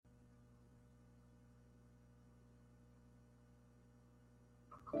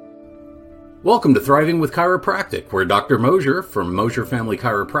Welcome to Thriving with Chiropractic, where Dr. Mosier from Mosier Family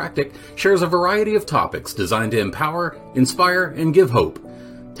Chiropractic shares a variety of topics designed to empower, inspire, and give hope.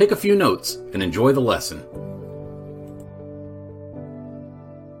 Take a few notes and enjoy the lesson.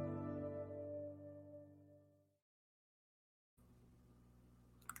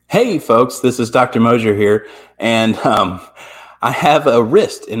 Hey folks, this is Dr. Mosier here, and I have a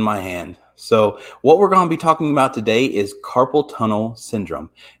wrist in my hand. So what we're going to be talking about today is carpal tunnel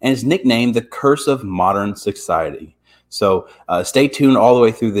syndrome, and it's nicknamed the curse of modern society. So stay tuned all the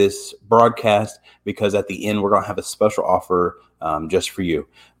way through this broadcast, because at the end we're going to have a special offer just for you.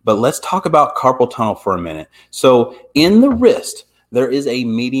 But let's talk about carpal tunnel for a minute. So in the wrist, there is a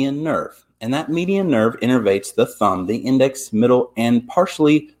median nerve. And that median nerve innervates the thumb, the index, middle, and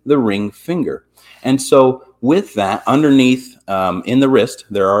partially the ring finger. And so with that, underneath in the wrist,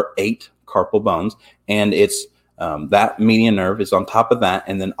 there are 8 carpal bones, and it's that median nerve is on top of that,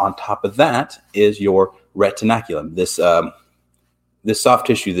 and then on top of that is your retinaculum, this soft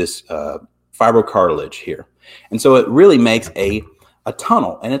tissue, this fibrocartilage here. And so it really makes a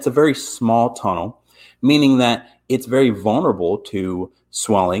tunnel, and it's a very small tunnel, meaning that it's very vulnerable to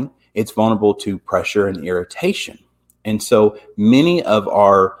swelling. It's vulnerable to pressure and irritation. And so many of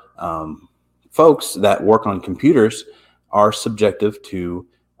our folks that work on computers are subjective to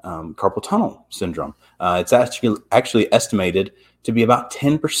carpal tunnel syndrome. It's actually estimated to be about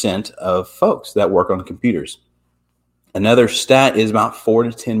 10% of folks that work on computers. Another stat is about 4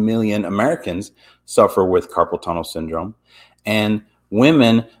 to 10 million Americans suffer with carpal tunnel syndrome. And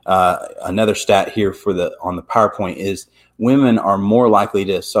women, another stat here on the PowerPoint is women are more likely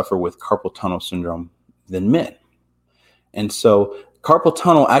to suffer with carpal tunnel syndrome than men. And so carpal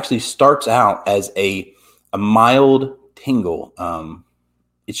tunnel actually starts out as a mild tingle.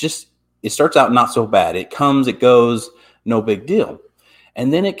 It starts out not so bad. It comes, it goes, no big deal.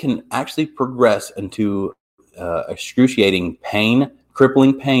 And then it can actually progress into excruciating pain,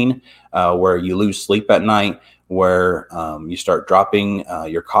 crippling pain, where you lose sleep at night, where you start dropping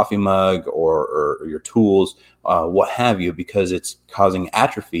your coffee mug or your tools, what have you, because it's causing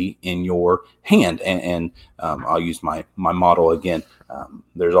atrophy in your hand. And I'll use my model again.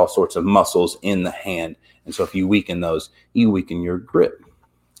 There's all sorts of muscles in the hand. And so if you weaken those, you weaken your grip.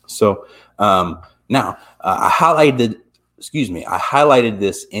 So now I highlighted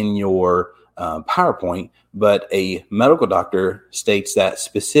this in your PowerPoint, but a medical doctor states that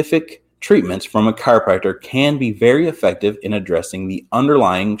specific treatments from a chiropractor can be very effective in addressing the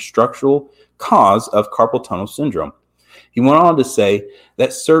underlying structural cause of carpal tunnel syndrome. He went on to say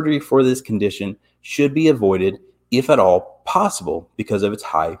that surgery for this condition should be avoided if at all possible because of its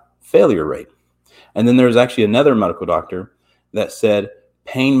high failure rate. And then there's actually another medical doctor that said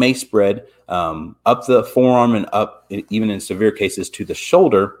pain may spread up the forearm and up, even in severe cases, to the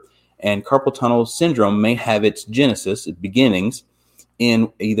shoulder, and carpal tunnel syndrome may have its beginnings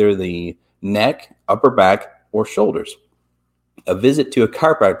in either the neck, upper back, or shoulders. A visit to a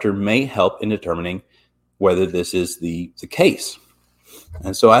chiropractor may help in determining whether this is the case.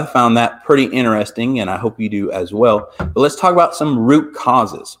 And so I found that pretty interesting, and I hope you do as well. But let's talk about some root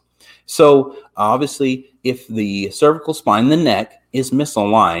causes. So obviously, if the cervical spine, the neck, is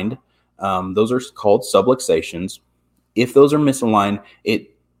misaligned, those are called subluxations. If those are misaligned,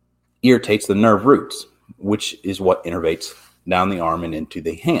 it irritates the nerve roots, which is what innervates down the arm and into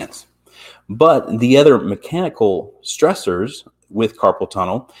the hands. But the other mechanical stressors with carpal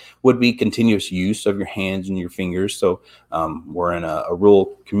tunnel would be continuous use of your hands and your fingers. So we're in a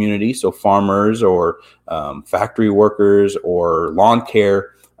rural community, so farmers or factory workers or lawn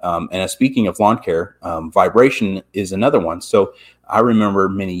care. And speaking of lawn care, vibration is another one. So I remember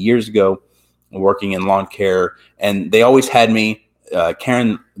many years ago working in lawn care, and they always had me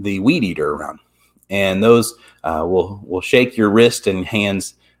carrying the weed eater around. And those will shake your wrist and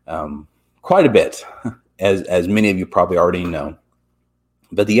hands quite a bit, as many of you probably already know.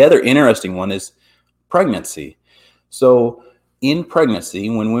 But the other interesting one is pregnancy. So in pregnancy,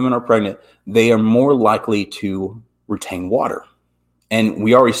 when women are pregnant, they are more likely to retain water. And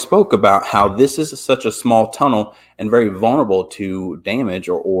we already spoke about how this is such a small tunnel and very vulnerable to damage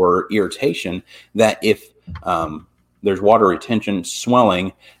or irritation that if there's water retention,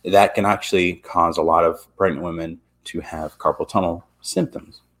 swelling, that can actually cause a lot of pregnant women to have carpal tunnel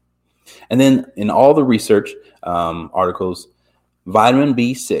symptoms. And then in all the research articles, vitamin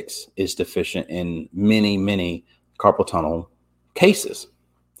B6 is deficient in many, many carpal tunnel cases.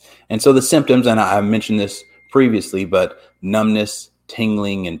 And so the symptoms, and I mentioned this previously, but numbness,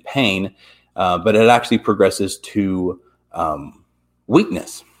 tingling, and pain, but it actually progresses to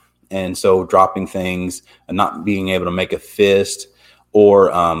weakness. And so dropping things and not being able to make a fist,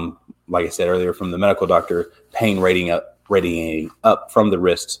 or like I said earlier, from the medical doctor, pain radiating up from the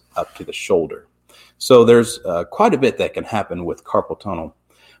wrist up to the shoulder. So there's quite a bit that can happen with carpal tunnel.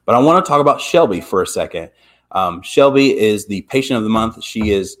 But I want to talk about Shelby for a second. Shelby is the patient of the month.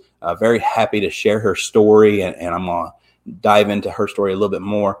 She is very happy to share her story, and I'm going to dive into her story a little bit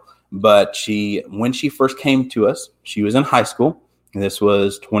more. But when she first came to us, she was in high school. This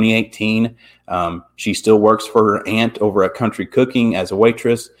was 2018. She still works for her aunt over at Country Cooking as a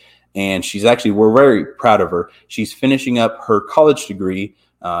waitress. And we're very proud of her. She's finishing up her college degree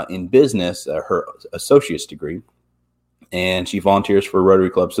in business, her associate's degree. And she volunteers for Rotary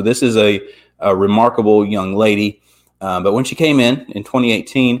Club. So this is a remarkable young lady. But when she came in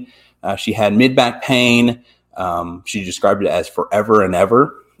 2018, she had mid-back pain. She described it as forever and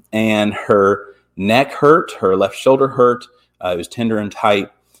ever. And her neck hurt, her left shoulder hurt. It was tender and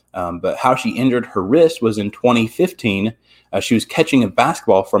tight. But how she injured her wrist was in 2015. She was catching a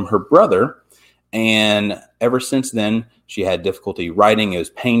basketball from her brother. And ever since then, she had difficulty writing. It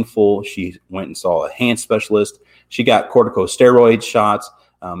was painful. She went and saw a hand specialist. She got corticosteroid shots.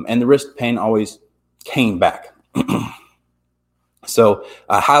 And the wrist pain always came back. So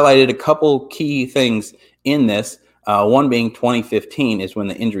I highlighted a couple key things in this. One being 2015 is when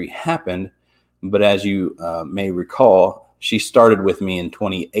the injury happened. But as you may recall, she started with me in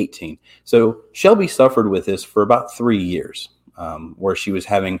 2018. So Shelby suffered with this for about 3 years, where she was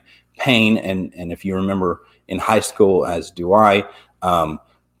having pain. And if you remember in high school, as do I,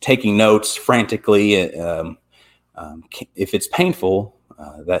 taking notes frantically. If it's painful,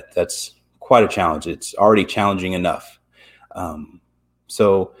 that's quite a challenge. It's already challenging enough.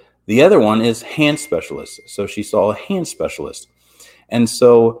 So the other one is hand specialists. So she saw a hand specialist. And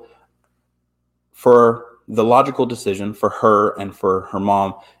so for the logical decision for her and for her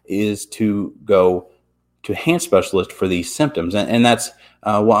mom is to go to hand specialist for these symptoms. And that's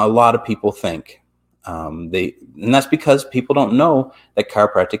what a lot of people think. And that's because people don't know that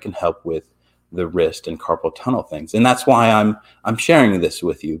chiropractic can help with the wrist and carpal tunnel things. And that's why I'm sharing this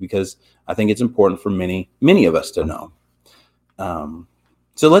with you, because I think it's important for many of us to know.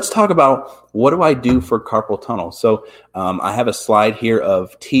 So let's talk about, what do I do for carpal tunnel? So I have a slide here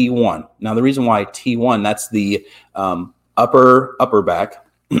of T1. Now, the reason why T1, that's the upper back.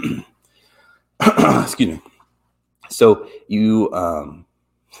 Excuse me. So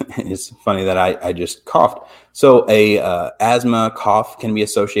it's funny that I just coughed. So a asthma cough can be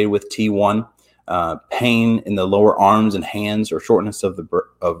associated with T1, pain in the lower arms and hands or shortness of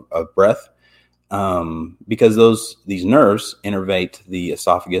breath. Because these nerves innervate the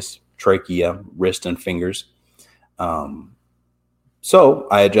esophagus, trachea, wrist, and fingers. So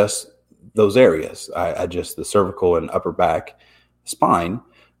I adjust those areas. I adjust the cervical and upper back, spine,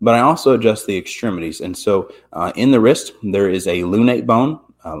 but I also adjust the extremities. And so in the wrist, there is a lunate bone.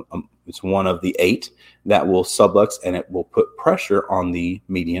 It's one of the 8 that will sublux, and it will put pressure on the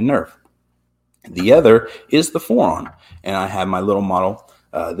median nerve. The other is the forearm, and I have my little model.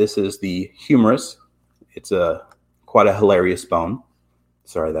 This is the humerus. It's quite a hilarious bone.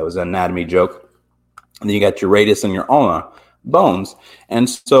 Sorry, that was an anatomy joke. And then you got your radius and your ulna bones. And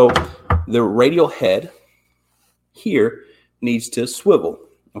so the radial head here needs to swivel.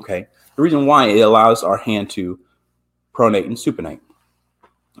 Okay. The reason why, it allows our hand to pronate and supinate.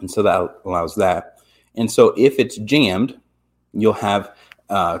 And so that allows that. And so if it's jammed, you'll have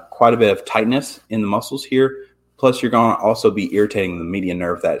quite a bit of tightness in the muscles here. Plus, you're going to also be irritating the median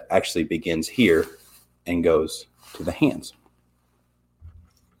nerve that actually begins here and goes to the hands.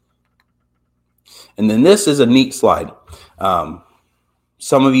 And then this is a neat slide.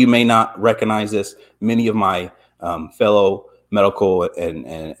 Some of you may not recognize this. Many of my fellow medical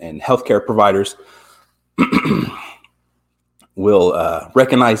and healthcare providers will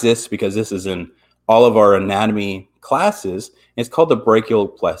recognize this, because this is in all of our anatomy classes. It's called the brachial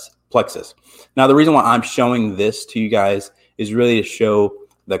plexus. Now, the reason why I'm showing this to you guys is really to show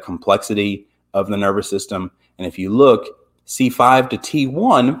the complexity of the nervous system. And if you look, C5 to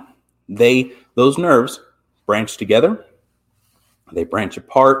T1, those nerves branch together, they branch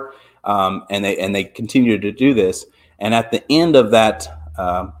apart, and they continue to do this. And at the end of that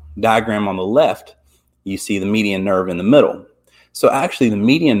diagram on the left, you see the median nerve in the middle. So actually, the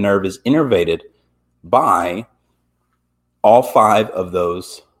median nerve is innervated by all 5 of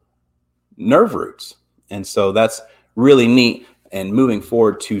those nerve roots. And so that's really neat. And moving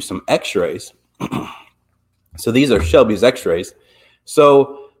forward to some x-rays. So these are Shelby's x-rays.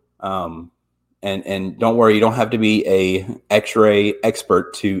 So, and don't worry, you don't have to be a x-ray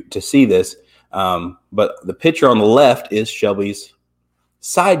expert to see this. But the picture on the left is Shelby's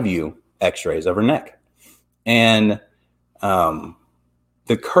side view x-rays of her neck. And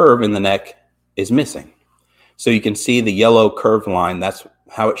the curve in the neck is missing. So you can see the yellow curved line. That's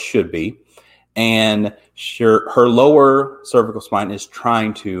how it should be. And her lower cervical spine is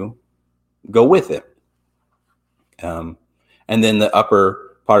trying to go with it. And then the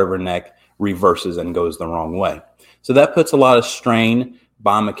upper part of her neck reverses and goes the wrong way. So that puts a lot of strain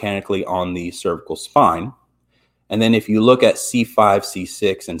biomechanically on the cervical spine. And then if you look at C5,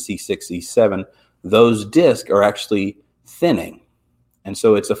 C6, and C6, C7, those discs are actually thinning. And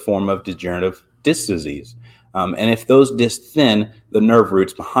so it's a form of degenerative disc disease. And if those discs thin, the nerve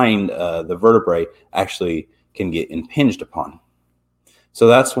roots behind the vertebrae actually can get impinged upon. So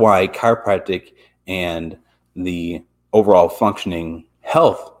that's why chiropractic and the overall functioning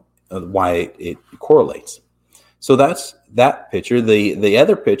health, why it correlates. So that's that picture. The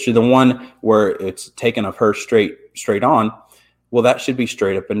other picture, the one where it's taken of her straight on, well, that should be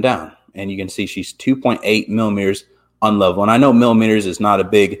straight up and down. And you can see she's 2.8 millimeters unlevel. And I know millimeters is not a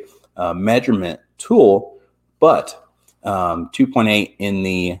big measurement tool, but 2.8 in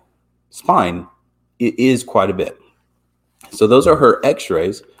the spine, it is quite a bit. So those are her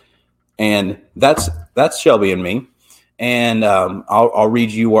x-rays, and that's Shelby and me. And I'll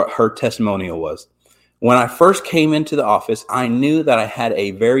read you what her testimonial was. When I first came into the office, I knew that I had a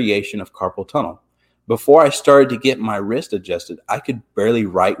variation of carpal tunnel. Before I started to get my wrist adjusted, I could barely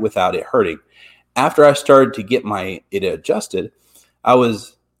write without it hurting. After I started to get it adjusted, I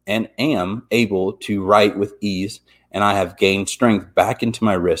was and am able to write with ease, and I have gained strength back into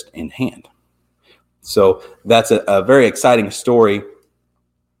my wrist and hand. So that's a very exciting story.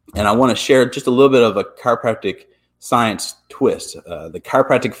 And I want to share just a little bit of a chiropractic science twist, the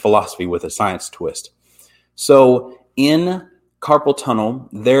chiropractic philosophy with a science twist. So in carpal tunnel,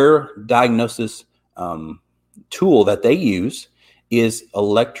 their diagnosis tool that they use is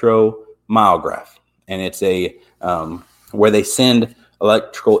electromyograph. And it's where they send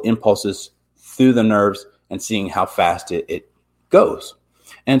electrical impulses through the nerves and seeing how fast it goes.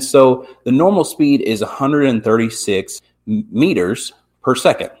 And so the normal speed is 136 meters per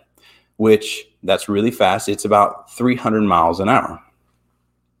second, which that's really fast. It's about 300 miles an hour.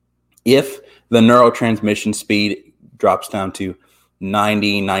 If the neurotransmission speed drops down to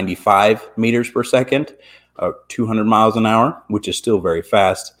 95 meters per second, 200 miles an hour, which is still very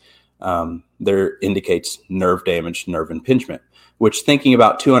fast, there indicates nerve damage, nerve impingement, which thinking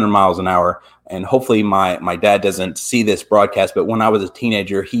about 200 miles an hour, and hopefully my dad doesn't see this broadcast, but when I was a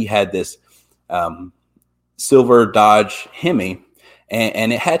teenager, he had this silver Dodge Hemi,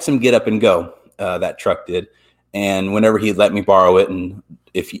 and it had some get up and go, that truck did. And whenever he'd let me borrow it, and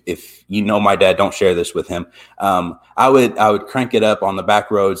if you know my dad, don't share this with him, I would crank it up on the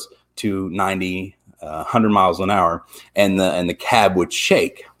back roads to 90, 100 miles an hour, and the cab would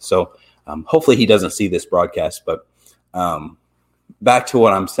shake. So hopefully he doesn't see this broadcast, but back to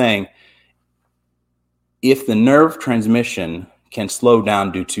what I'm saying, if the nerve transmission can slow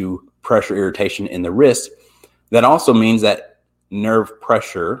down due to pressure irritation in the wrist, that also means that nerve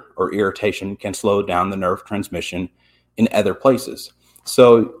pressure or irritation can slow down the nerve transmission in other places.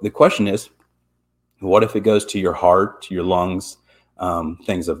 So the question is, what if it goes to your heart, to your lungs,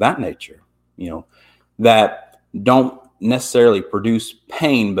 things of that nature, that don't necessarily produce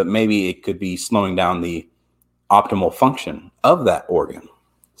pain, but maybe it could be slowing down the optimal function of that organ.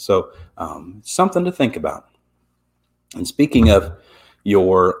 So something to think about. And speaking of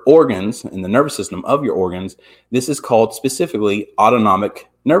your organs and the nervous system of your organs, this is called specifically autonomic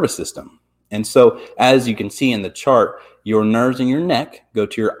nervous system. And so as you can see in the chart, your nerves in your neck go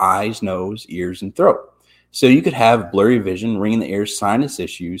to your eyes, nose, ears, and throat. So you could have blurry vision, ringing in the ears, sinus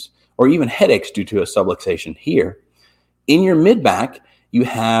issues, or even headaches due to a subluxation here. In your mid-back, you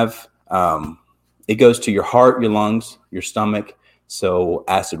have, it goes to your heart, your lungs, your stomach. So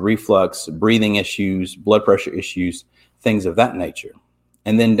acid reflux, breathing issues, blood pressure issues, things of that nature.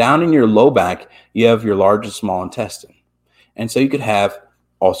 And then down in your low back, you have your large and small intestine. And so you could have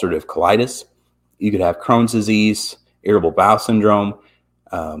ulcerative colitis, you could have Crohn's disease, irritable bowel syndrome,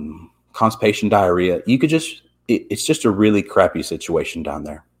 constipation, diarrhea. You could it's just a really crappy situation down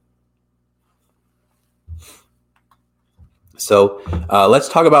there. So let's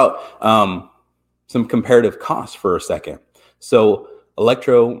talk about some comparative costs for a second. So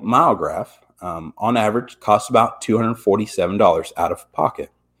electromyograph, on average, costs about $247 out of pocket.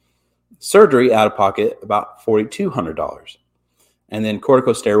 Surgery out of pocket, about $4,200. And then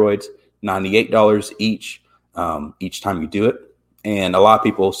corticosteroids, $98 each time you do it. And a lot of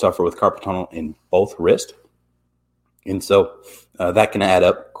people suffer with carpal tunnel in both wrists. And so that can add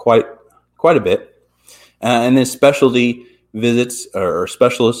up quite a bit. And then specialty visits or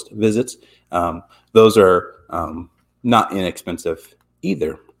specialist visits, those are not inexpensive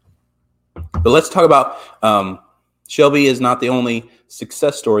either. But let's talk about Shelby is not the only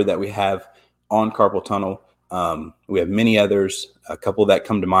success story that we have on carpal tunnel. We have many others. A couple that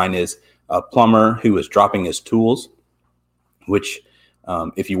come to mind is a plumber who was dropping his tools, which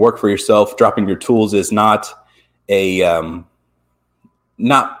if you work for yourself, dropping your tools is not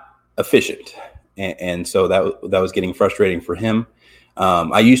efficient. And so that was getting frustrating for him.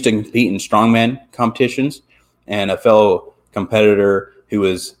 I used to compete in strongman competitions, and a fellow competitor who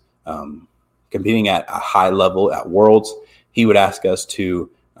was competing at a high level at Worlds, he would ask us to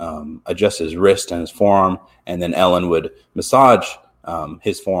adjust his wrist and his forearm, and then Ellen would massage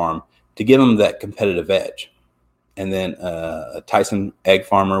his forearm to give him that competitive edge. And then a Tyson egg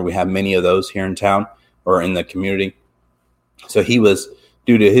farmer, we have many of those here in town or in the community. So he was,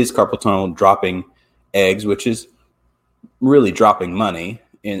 due to his carpal tunnel, dropping eggs, which is really dropping money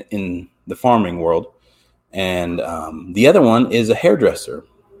in the farming world. And the other one is a hairdresser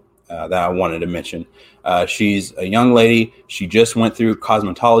that I wanted to mention. She's a young lady. She just went through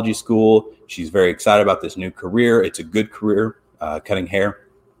cosmetology school. She's very excited about this new career. It's a good career, cutting hair.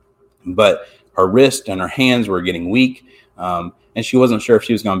 But her wrist and her hands were getting weak, and she wasn't sure if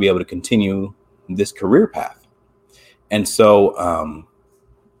she was going to be able to continue this career path. And so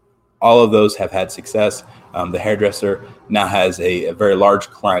all of those have had success. The hairdresser now has a very large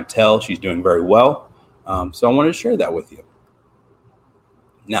clientele. She's doing very well. So I wanted to share that with you.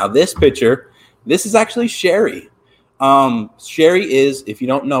 Now, this picture, this is actually Sherry. Sherry is, if you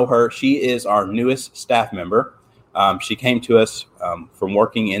don't know her, she is our newest staff member. She came to us from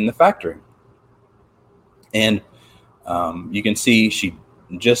working in the factory. And you can see she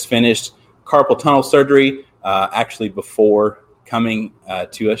just finished carpal tunnel surgery. Actually, before coming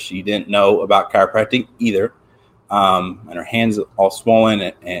to us, she didn't know about chiropractic either. And her hands all swollen.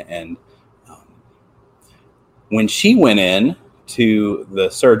 And when she went in to the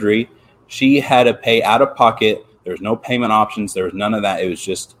surgery, she had to pay out of pocket. There was no payment options. There was none of that. It was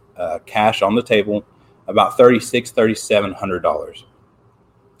just cash on the table, about $3,700.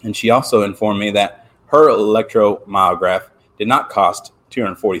 And she also informed me that her electromyograph did not cost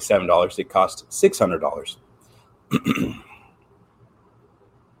 $247. It cost $600.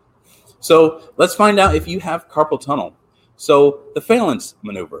 So let's find out if you have carpal tunnel. So the phalanx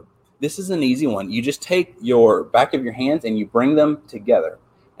maneuver. This is an easy one. You just take your back of your hands and you bring them together.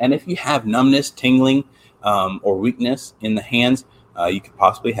 And if you have numbness, tingling, or weakness in the hands, you could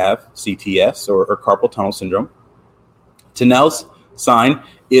possibly have CTS or carpal tunnel syndrome. Tinel's sign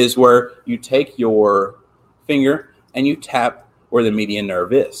is where you take your finger and you tap where the median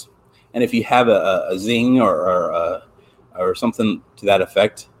nerve is. And if you have a zing or something to that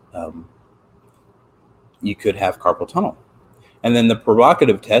effect, you could have carpal tunnel. And then the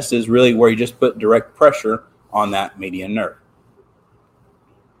provocative test is really where you just put direct pressure on that median nerve.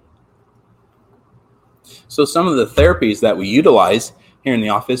 So some of the therapies that we utilize here in the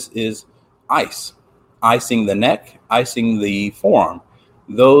office is ice. Icing the neck, icing the forearm.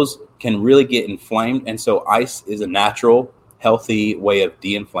 Those can really get inflamed. And so ice is a natural, healthy way of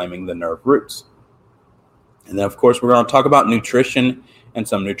de-inflaming the nerve roots. And then, of course, we're going to talk about nutrition and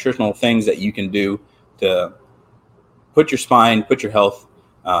some nutritional things that you can do to put your spine, put your health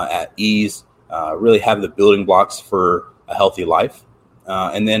at ease, really have the building blocks for a healthy life.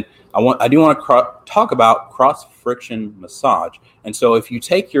 And then I do want to talk about cross-friction massage. And so if you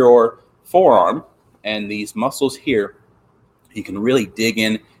take your forearm and these muscles here, you can really dig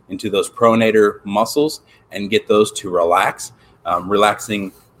into those pronator muscles and get those to relax,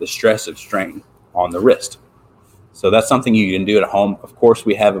 relaxing the stress of strain on the wrist. So that's something you can do at home. Of course,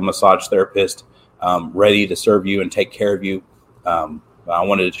 we have a massage therapist ready to serve you and take care of you. I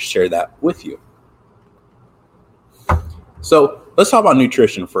wanted to share that with you. So let's talk about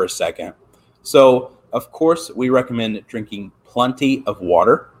nutrition for a second. So, of course, we recommend drinking plenty of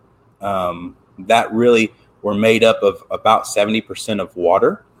water. That really, we're made up of about 70% of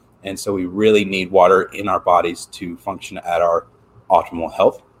water. And so we really need water in our bodies to function at our optimal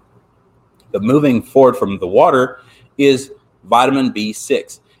health. But moving forward from the water is vitamin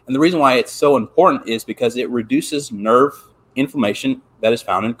B6. And the reason why it's so important is because it reduces nerve inflammation that is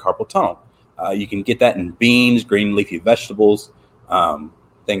found in carpal tunnel. You can get that in beans, green leafy vegetables,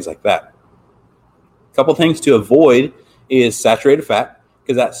 things like that. A couple things to avoid is saturated fat,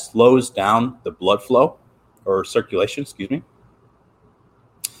 because that slows down the blood flow or circulation,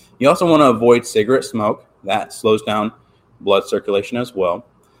 You also want to avoid cigarette smoke. That slows down blood circulation as well.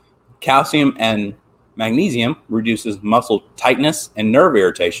 Calcium and magnesium reduces muscle tightness and nerve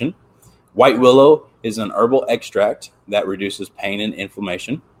irritation. White willow is an herbal extract that reduces pain and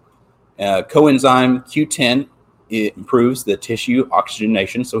inflammation. Coenzyme Q10 it improves the tissue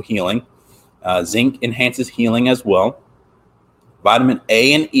oxygenation, so healing. Zinc enhances healing as well. Vitamin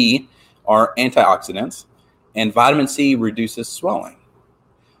A and E are antioxidants, and vitamin C reduces swelling.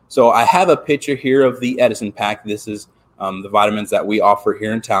 So I have a picture here of the Edison Pack. This is the vitamins that we offer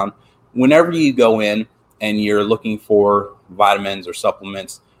here in town. Whenever you go in and you're looking for vitamins or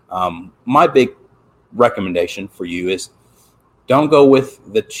supplements, my big recommendation for you is don't go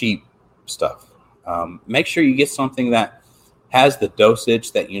with the cheap stuff. Make sure you get something that has the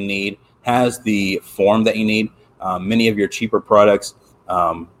dosage that you need, has the form that you need. Many of your cheaper products,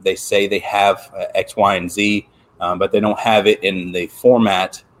 they say they have X, Y, and Z, but they don't have it in the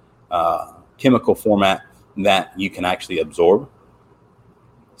format, chemical format that you can actually absorb.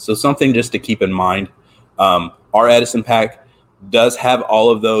 So something just to keep in mind. Our Edison Pack does have all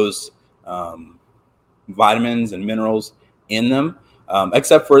of those vitamins and minerals in them,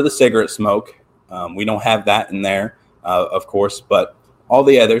 except for the cigarette smoke. We don't have that in there, of course, but all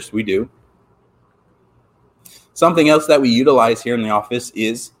the others we do. Something else that we utilize here in the office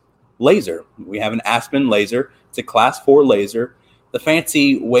is laser. We have an Aspen laser. It's a class 4 laser. The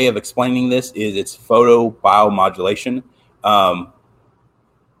fancy way of explaining this is it's photobiomodulation.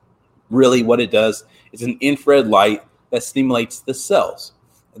 Really what it does is an infrared light that stimulates the cells,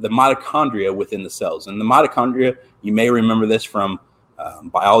 the mitochondria within the cells. And the mitochondria, you may remember this from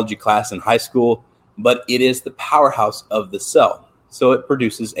biology class in high school, but it is the powerhouse of the cell. So it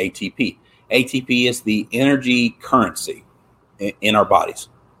produces ATP. ATP is the energy currency in our bodies.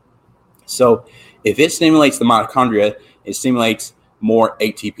 So if it stimulates the mitochondria, it stimulates more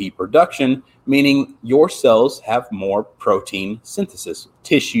ATP production, meaning your cells have more protein synthesis,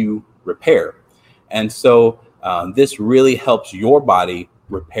 tissue repair. And so this really helps your body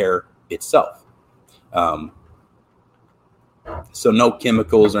repair itself. So no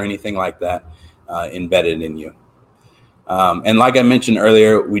chemicals or anything like that embedded in you. And like I mentioned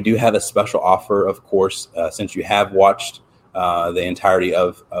earlier, we do have a special offer, of course, since you have watched the entirety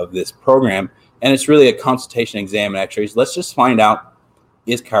of this program. And it's really a consultation, exam, and x-rays. Let's just find out,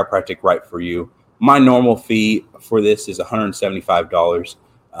 is chiropractic right for you? My normal fee for this is $175.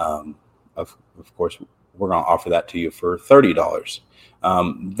 Of course, we're going to offer that to you for $30.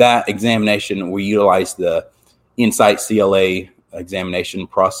 That examination, we utilize the Insight CLA examination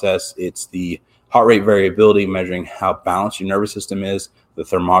process. It's the heart rate variability, measuring how balanced your nervous system is, the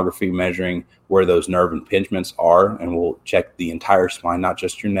thermography measuring where those nerve impingements are, and we'll check the entire spine, not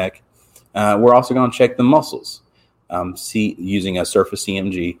just your neck. We're also going to check the muscles, using a surface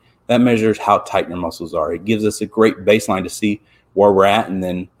EMG that measures how tight your muscles are. It gives us a great baseline to see where we're at, and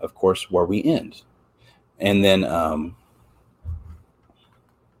then, of course, where we end. And then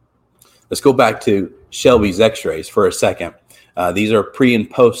let's go back to Shelby's x-rays for a second. These are pre and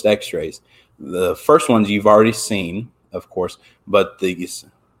post x-rays. The first ones you've already seen, of course, but the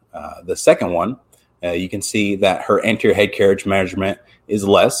second one, you can see that her anterior head carriage measurement is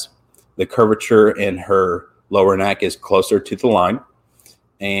less. The curvature in her lower neck is closer to the line.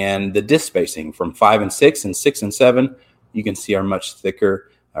 And the disc spacing from 5 and 6 and 6 and 7, you can see are much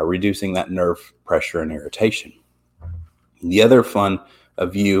thicker, reducing that nerve pressure and irritation. The other fun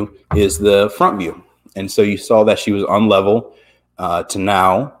view is the front view. And so you saw that she was on level to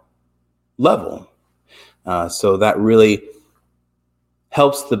now level. So that really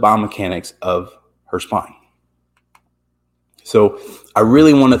helps the biomechanics of her spine. So I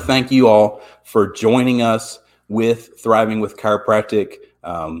really want to thank you all for joining us with Thriving with Chiropractic.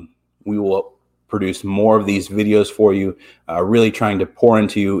 We will produce more of these videos for you, really trying to pour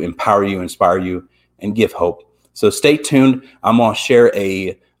into you, empower you, inspire you, and give hope. So stay tuned. I'm going to share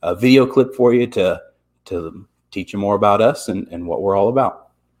a video clip for you to teach you more about us and what we're all about.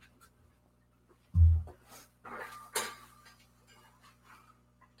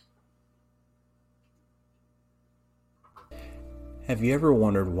 Have you ever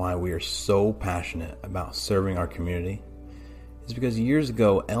wondered why we are so passionate about serving our community? It's because years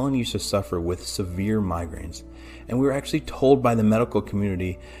ago, Ellen used to suffer with severe migraines, and we were actually told by the medical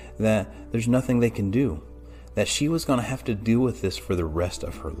community that there's nothing they can do, that she was going to have to deal with this for the rest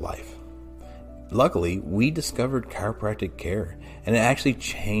of her life. Luckily, we discovered chiropractic care, and it actually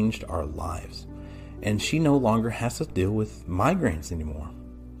changed our lives, and she no longer has to deal with migraines anymore.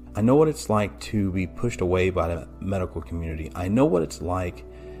 I know what it's like to be pushed away by the medical community. I know what it's like,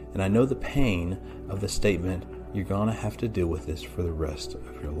 and I know the pain of the statement, you're going to have to deal with this for the rest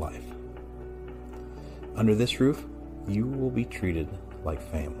of your life. Under this roof, you will be treated like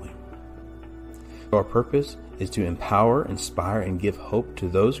family. Our purpose is to empower, inspire, and give hope to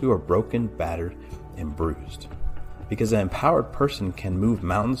those who are broken, battered, and bruised. because an empowered person can move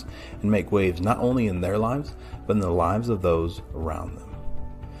mountains and make waves not only in their lives, but in the lives of those around them.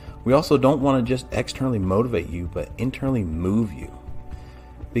 We also don't want to just externally motivate you, but internally move you,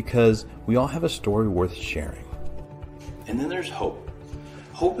 because we all have a story worth sharing. And then there's hope.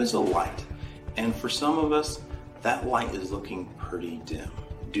 Hope is a light, and for some of us, that light is looking pretty dim.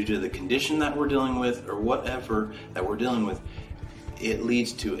 Due to the condition that we're dealing with, or whatever that we're dealing with, it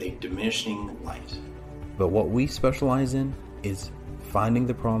leads to a diminishing light. But what we specialize in is finding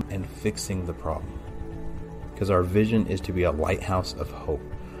the problem and fixing the problem, because our vision is to be a lighthouse of hope,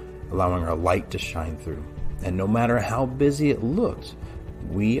 allowing our light to shine through. And no matter how busy it looks,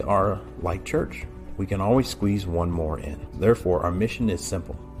 we are like church. We can always squeeze one more in. Therefore, our mission is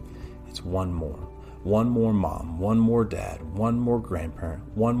simple. It's one more. One more mom, one more dad, one more grandparent,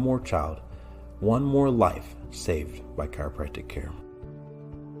 one more child, one more life saved by chiropractic care.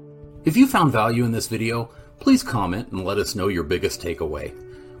 If you found value in this video, please comment and let us know your biggest takeaway.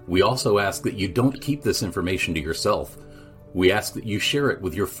 We also ask that you don't keep this information to yourself. We ask that you share it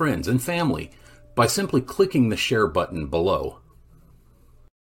with your friends and family by simply clicking the share button below.